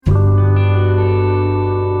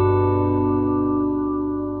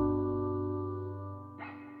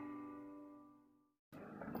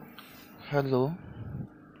Hello,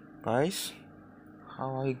 guys.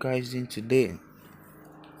 How are you guys doing today?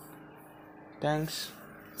 Thanks,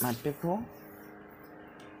 my people.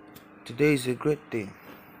 Today is a great day.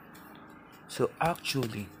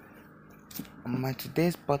 On my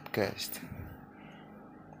today's podcast,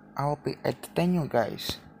 I'll be entertaining you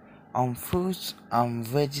guys on fruits and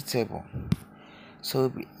vegetable. We'll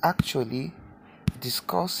be actually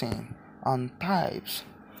discussing on types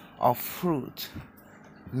of fruit,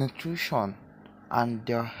 nutrition, and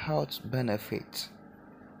their health benefits.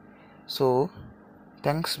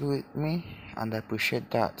 Thanks with me, and I appreciate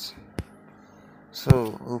that.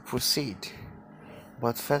 We'll proceed.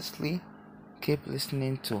 But firstly, keep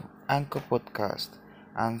listening to Anchor Podcast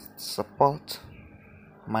and support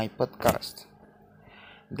my podcast.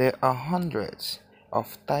 There are hundreds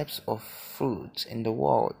of types of fruits in the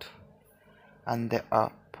world, and there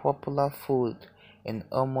are popular food in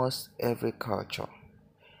almost every culture.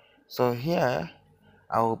 Here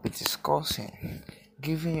I will be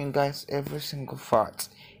giving you guys every single fact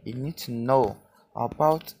you need to know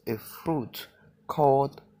about a fruit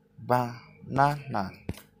called banana.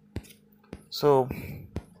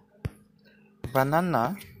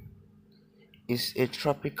 Banana is a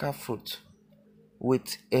tropical fruit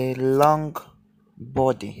with a long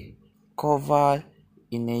body covered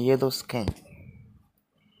in a yellow skin.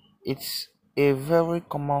 It's a very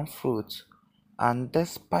common fruit, and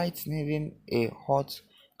despite needing a hot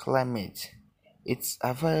climate, it's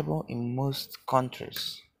available in most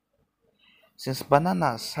countries. Since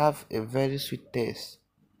bananas have a very sweet taste,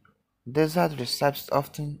 desert recipes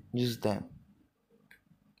often use them.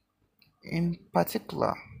 In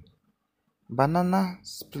particular, banana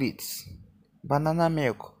splits, banana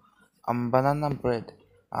milk, and banana bread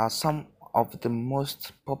are some of the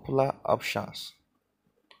most popular options.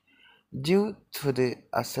 Due to the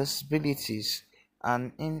accessibilities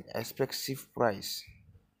and inexpensive price,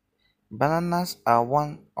 bananas are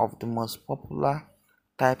one of the most popular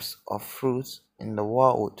types of fruits in the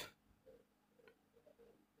world.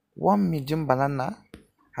 One medium banana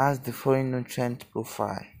has the following nutrient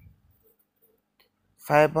profile: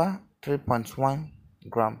 fiber 3.1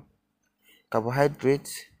 gram,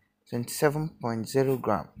 carbohydrates 27.0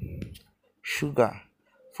 gram, sugar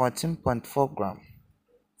 14.4 gram,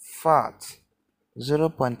 fat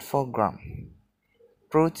 0.4 gram,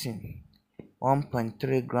 protein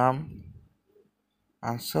 1.3 gram,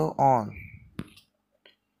 and so on.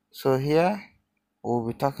 Here we'll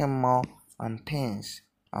be talking more on things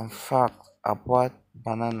and facts about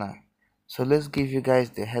banana. Let's give you guys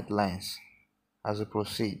the headlines as we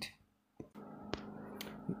proceed.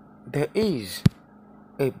 There is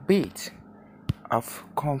a bit of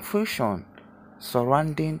confusion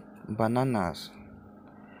surrounding bananas.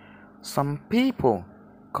 Some people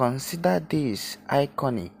consider this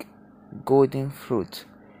iconic golden fruit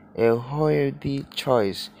a healthy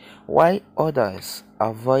choice, while others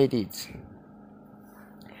avoid it.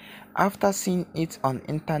 After seeing it on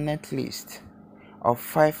internet list of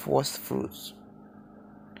 5 worst fruits,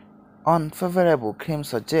 unfavorable claims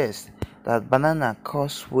suggest that banana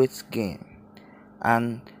cause weight gain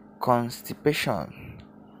and constipation.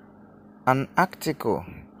 An article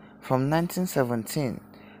from 1917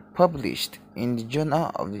 published in the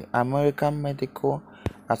Journal of the American Medical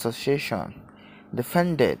Association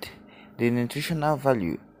defended the nutritional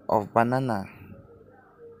value of banana,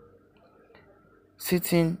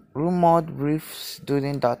 citing rumored briefs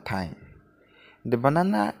during that time. The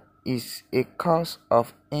banana is a cause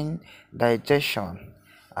of indigestion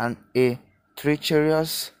and a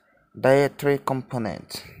treacherous dietary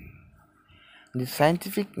component. The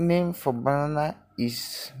scientific name for banana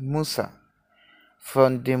is Musa,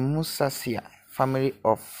 from the Musaceae family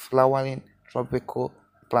of flowering tropical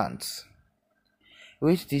plants,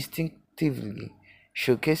 which distinctively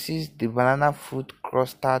showcases the banana fruit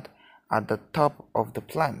clustered at the top of the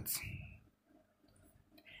plant.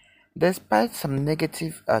 Despite some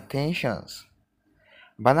negative attentions,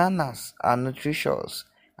 bananas are nutritious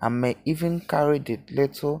and may even carry the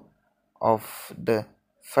title of the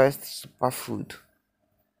first superfood.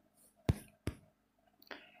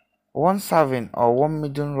 One serving or 1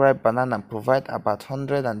 medium ripe banana provides about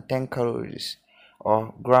 110 calories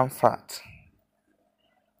or gram fat,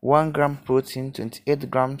 1 gram protein, 28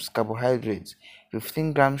 grams carbohydrates,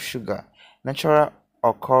 15 grams sugar, natural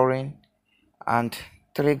occurring, and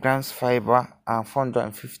 3 grams fiber and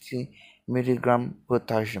 450 milligram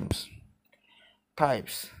potassium.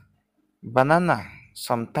 Types: banana,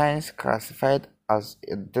 sometimes classified as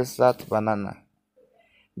a desert banana.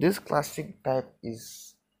 This classic type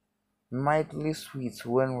is mildly sweet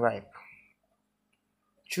when ripe.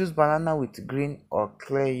 Choose banana with green or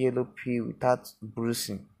clear yellow peel without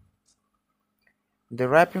bruising. The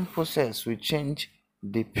ripening process will change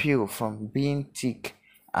the peel from being thick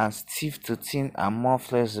and stiff to thin and more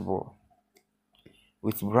flexible,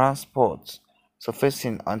 with brown spots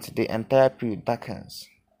surfacing until the entire peel darkens.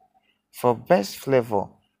 For best flavor,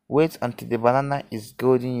 wait until the banana is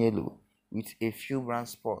golden yellow with a few brown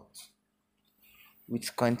spots.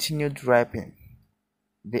 With continued ripening,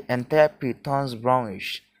 the entire peel turns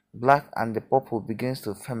brownish black and the pulp begins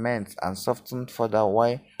to ferment and soften further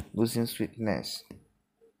while losing sweetness.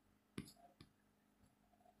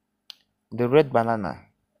 The red banana.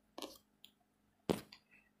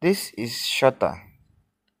 This is shorter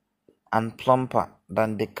and plumper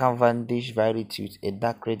than the Cavendish variety with a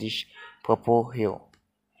dark reddish purple hue.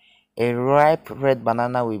 A ripe red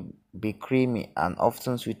banana will be creamy and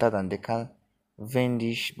often sweeter than the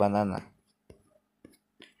Cavendish banana.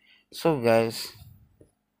 So guys,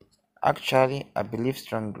 actually I believe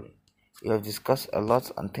strongly we have discussed a lot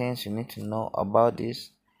on things you need to know about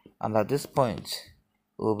this, and at this point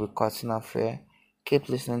we will be cutting off here. Keep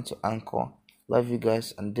listening to Anchor. Love you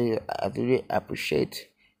guys, and I really appreciate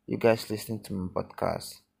you guys listening to my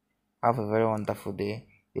podcast. Have a very wonderful day.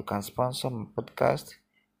 You can sponsor my podcast.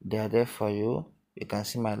 They are there for you. You can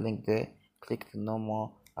see my link there. Click to know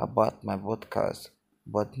more about my podcast.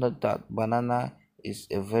 But note that banana is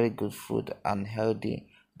a very good food and healthy.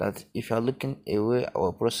 That if you're looking a way or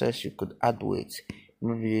a process you could add weight,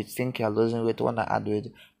 maybe you think you're losing weight, want to add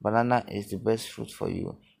weight, banana is the best fruit for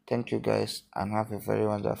you. Thank you guys, and have a very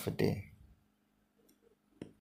wonderful day.